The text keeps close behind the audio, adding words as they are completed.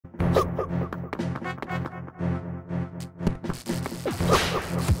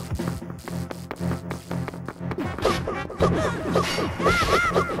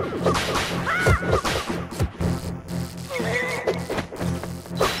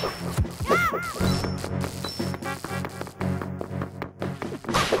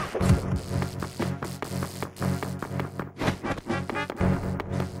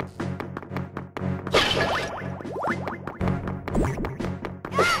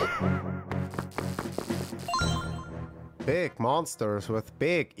Big monsters with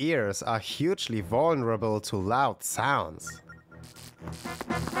big ears are hugely vulnerable to loud sounds.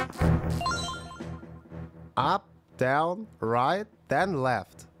 Up, down, right, then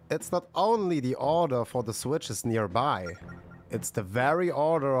left. It's not only the order for the switches nearby, it's the very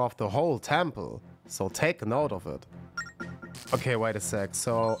order of the whole temple, so take note of it. Okay, wait a sec,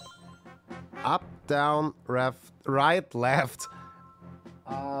 so up, down, right, left.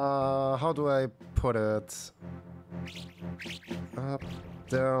 How do I put it? Up,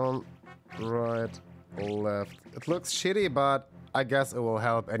 down, right, left. It looks shitty, but I guess it will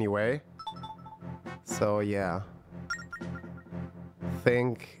help anyway. So yeah.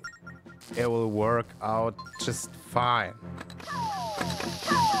 Think it will work out just fine.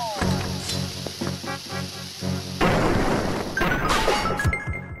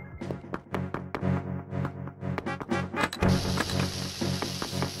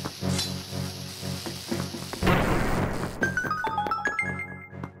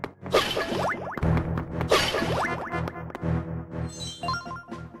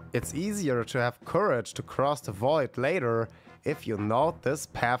 It's easier to have courage to cross the void later if you note this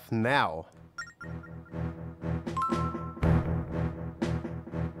path now.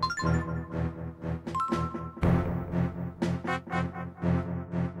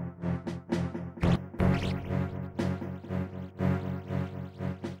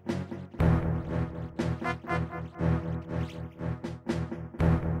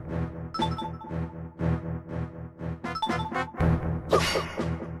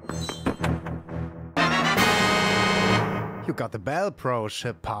 You got the Bell Pro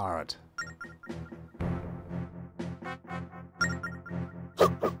ship part.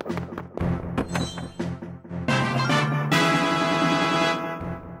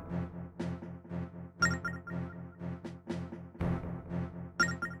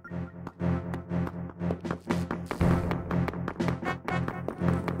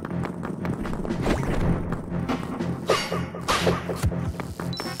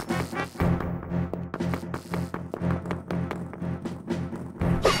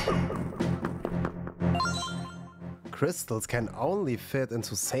 Crystals can only fit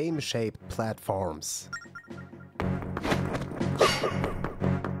into same-shaped platforms.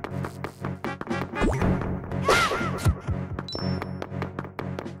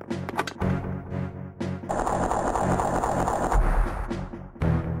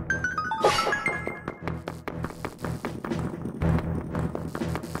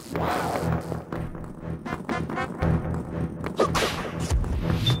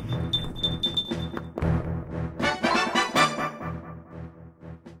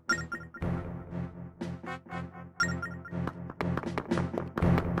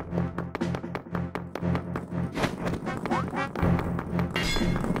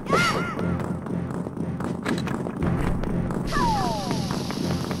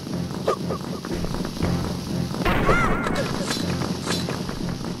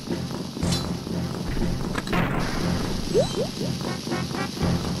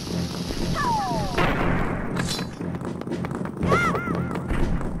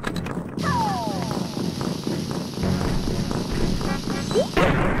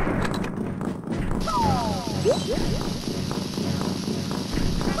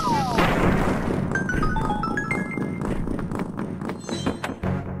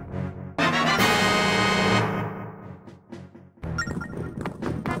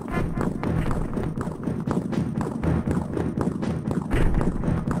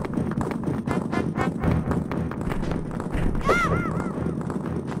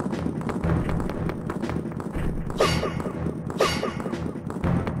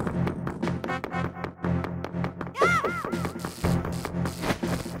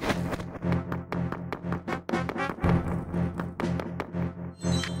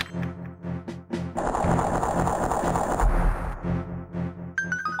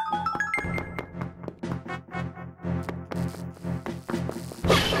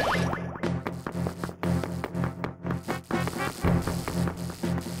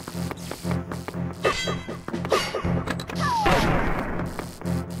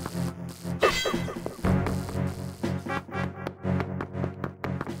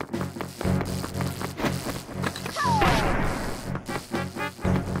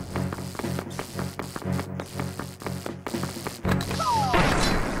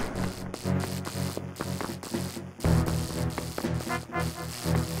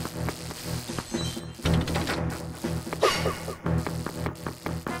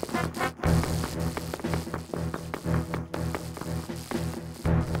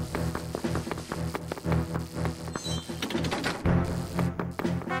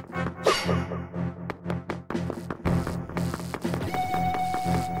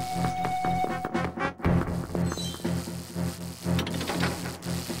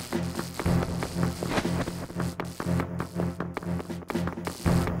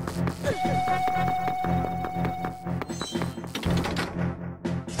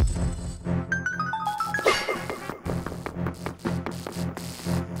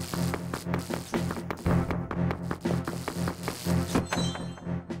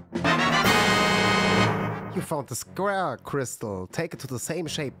 found the square crystal. Take it to the same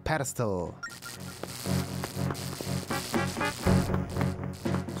shape pedestal.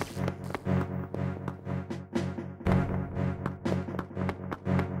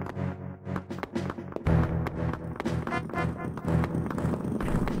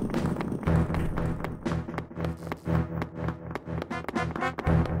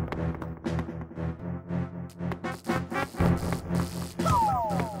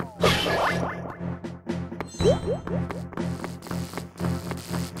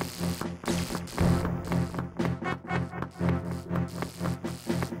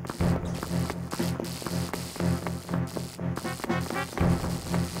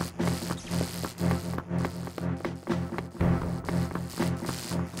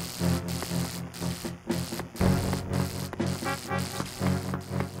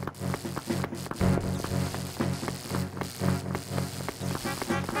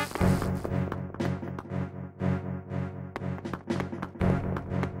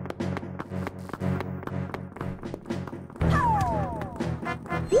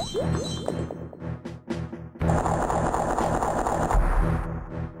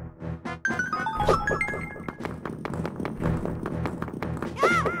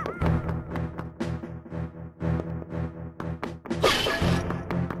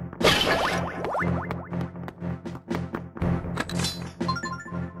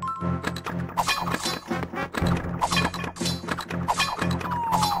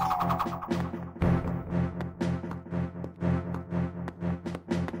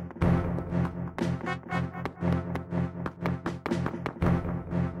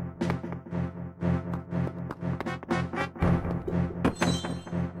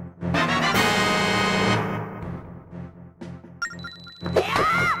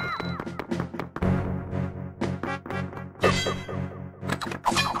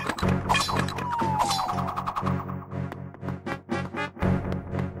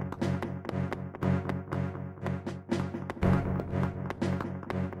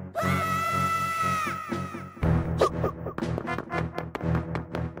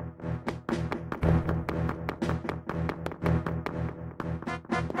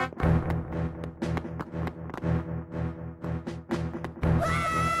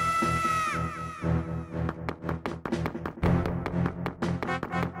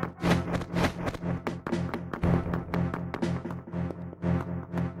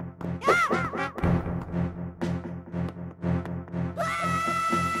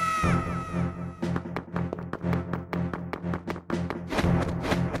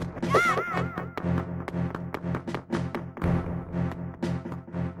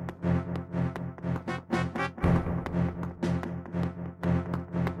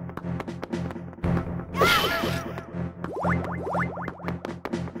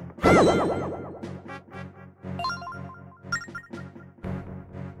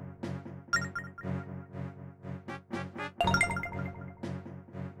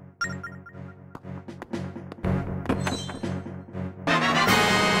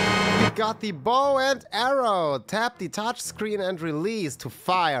 Got the bow and arrow. Tap the touchscreen and release to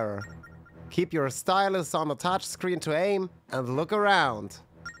fire. Keep your stylus on the touchscreen to aim and look around.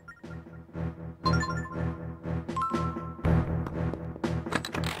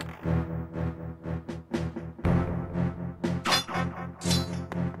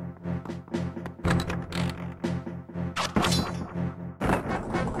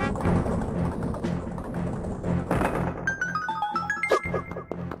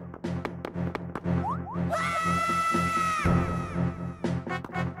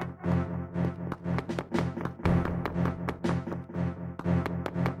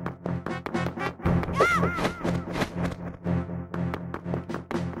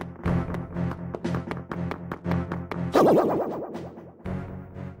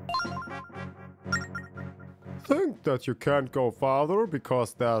 Think that you can't go farther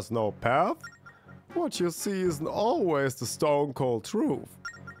because there's no path? What you see isn't always the stone cold truth.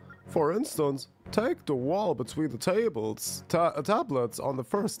 For instance, take the wall between the tablets on the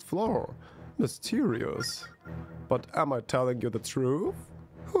first floor. Mysterious. But am I telling you the truth?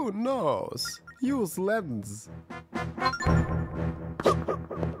 Who knows? Use lens.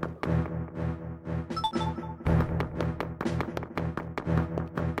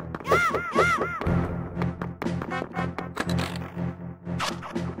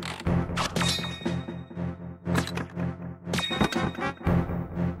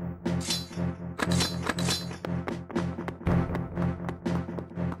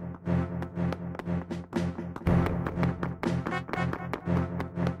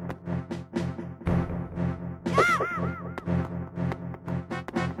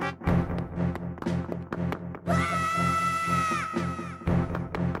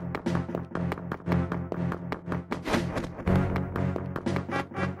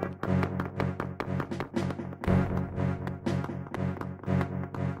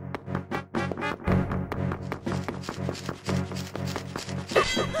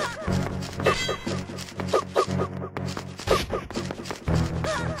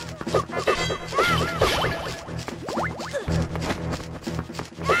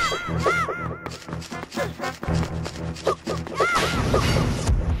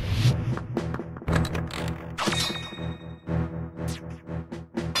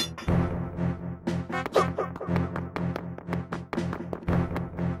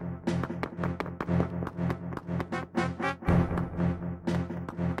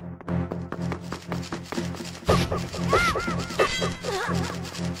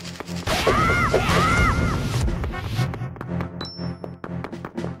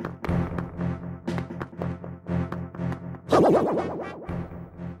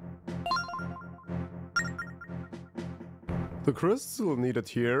 The crystal needed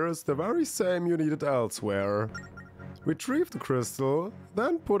here is the very same you needed elsewhere. Retrieve the crystal,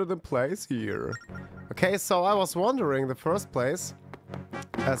 then put it in place here. Okay, so I was wondering in the first place,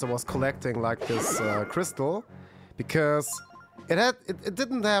 as I was collecting like this crystal, because it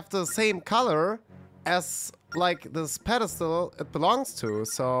didn't have the same color as like this pedestal it belongs to,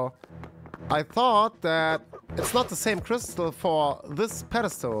 so I thought that it's not the same crystal for this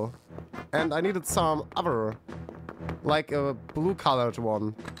pedestal, and I needed some other, like a blue colored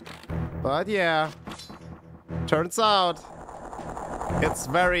one. But yeah, turns out it's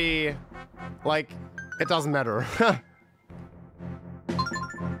very, like, it doesn't matter.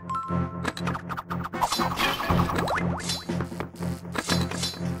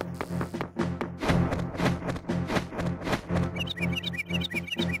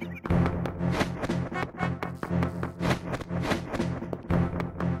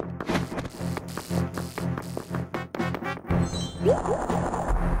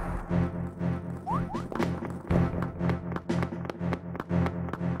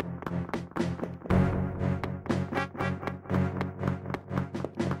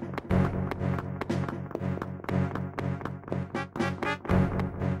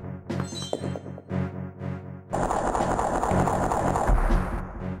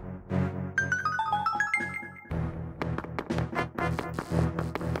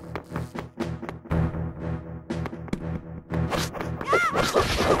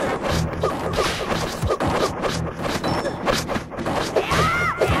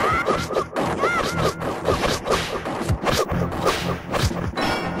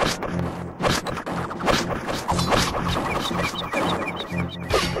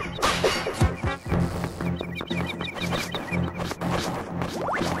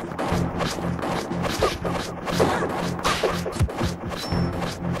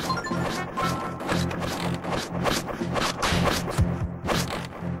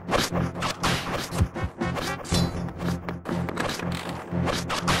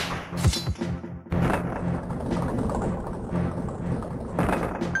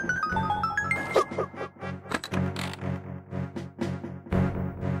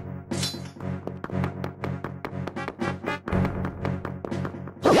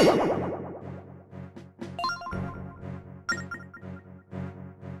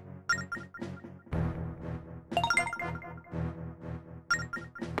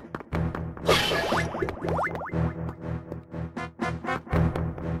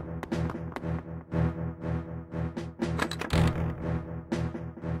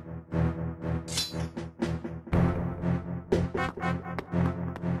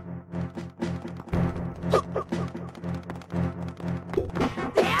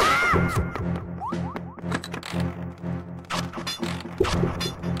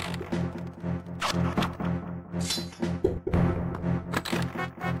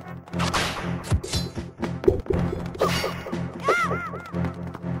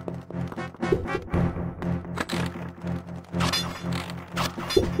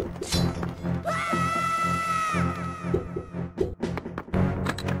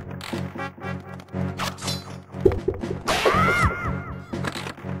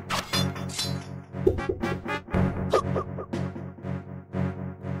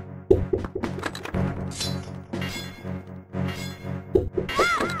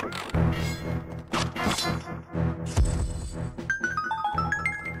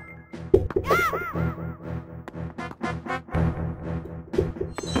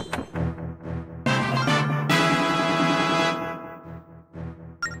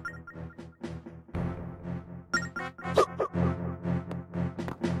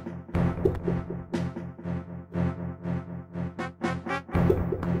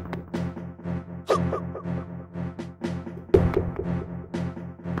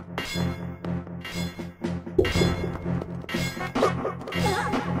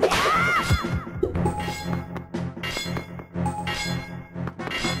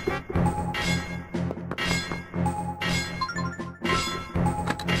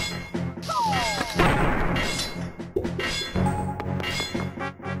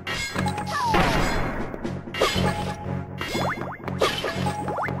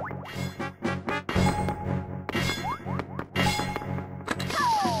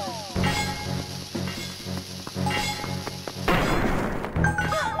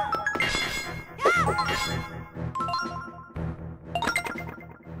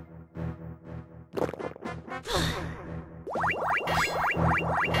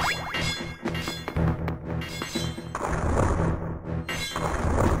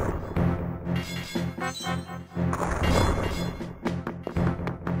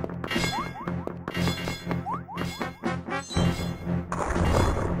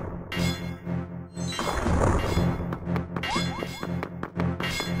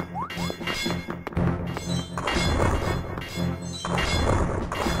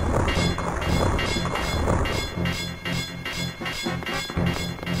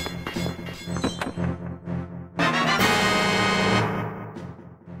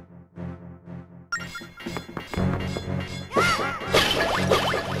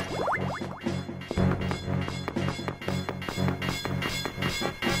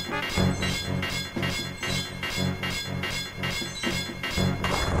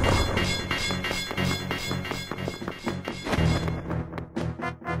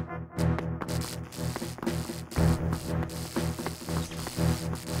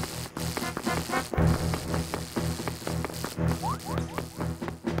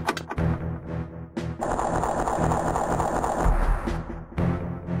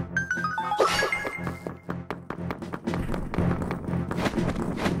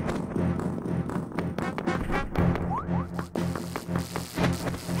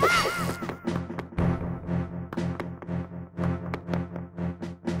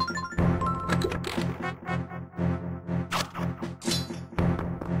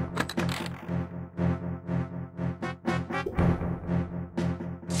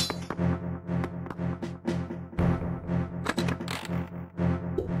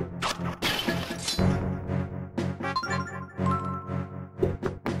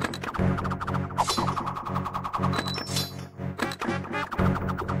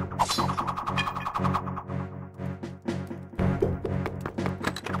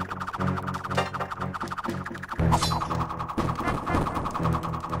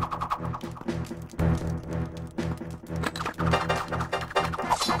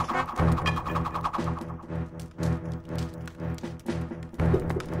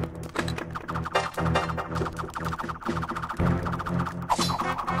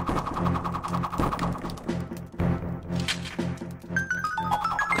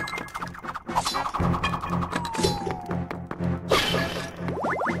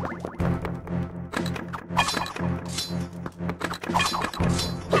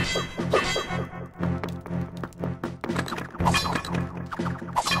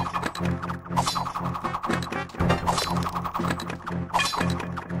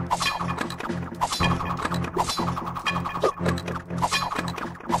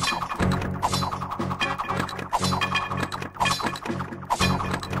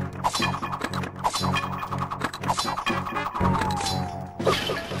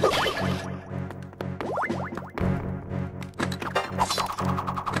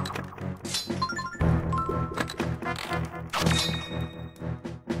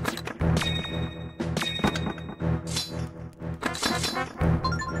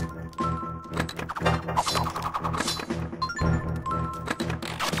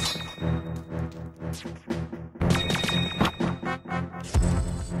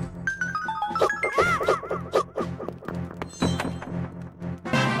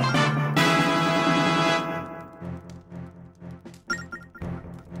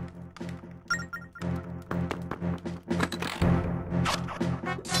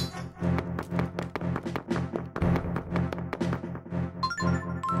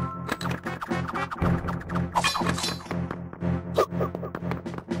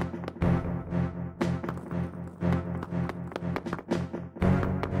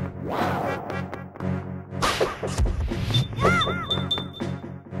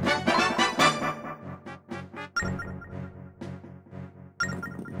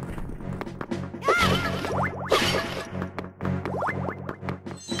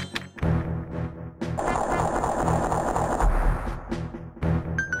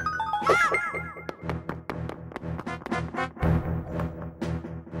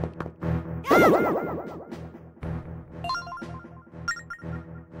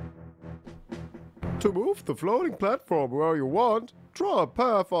 To move the floating platform where you want, draw a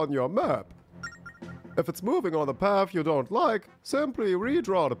path on your map. If it's moving on a path you don't like, simply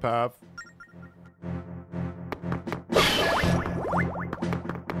redraw the path.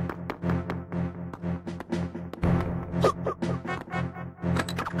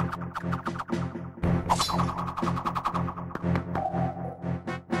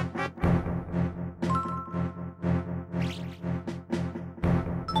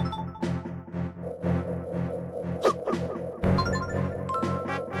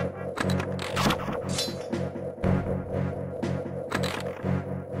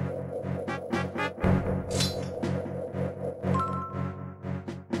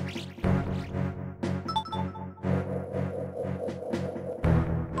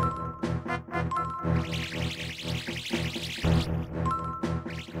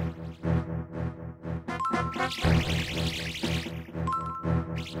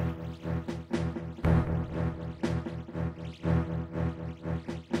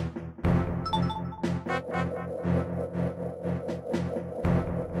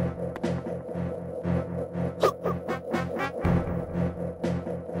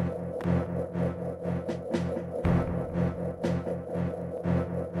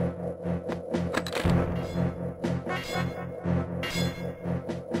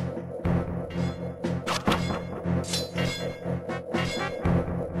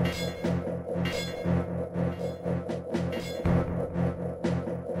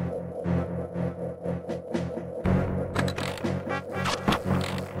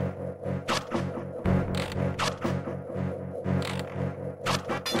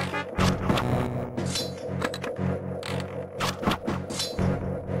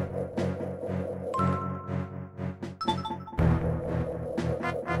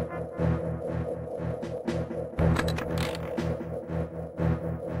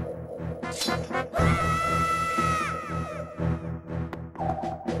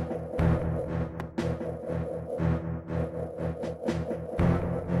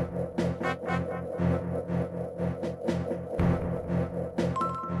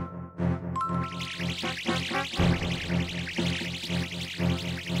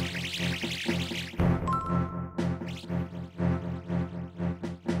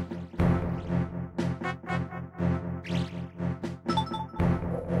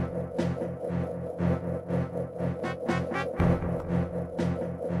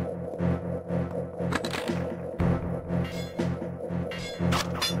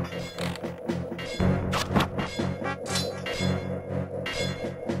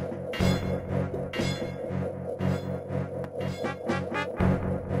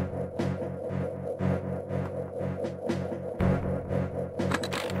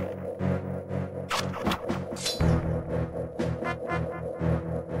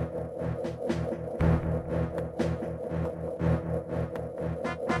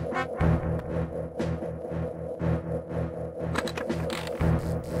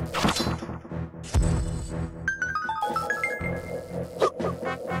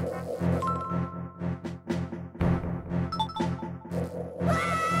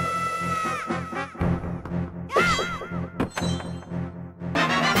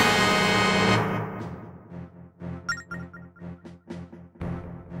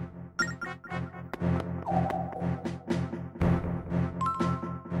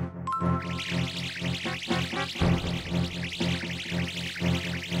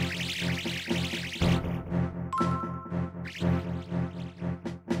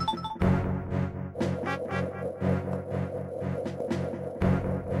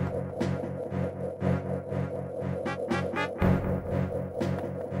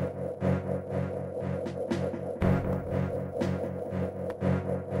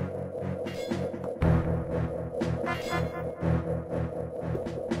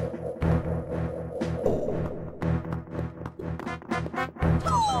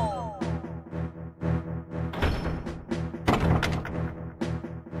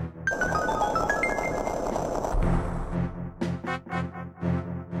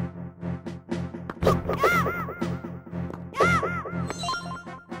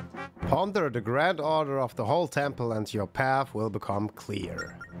 Ponder the grand order of the whole temple and your path will become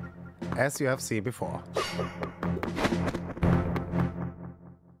clear, as you have seen before.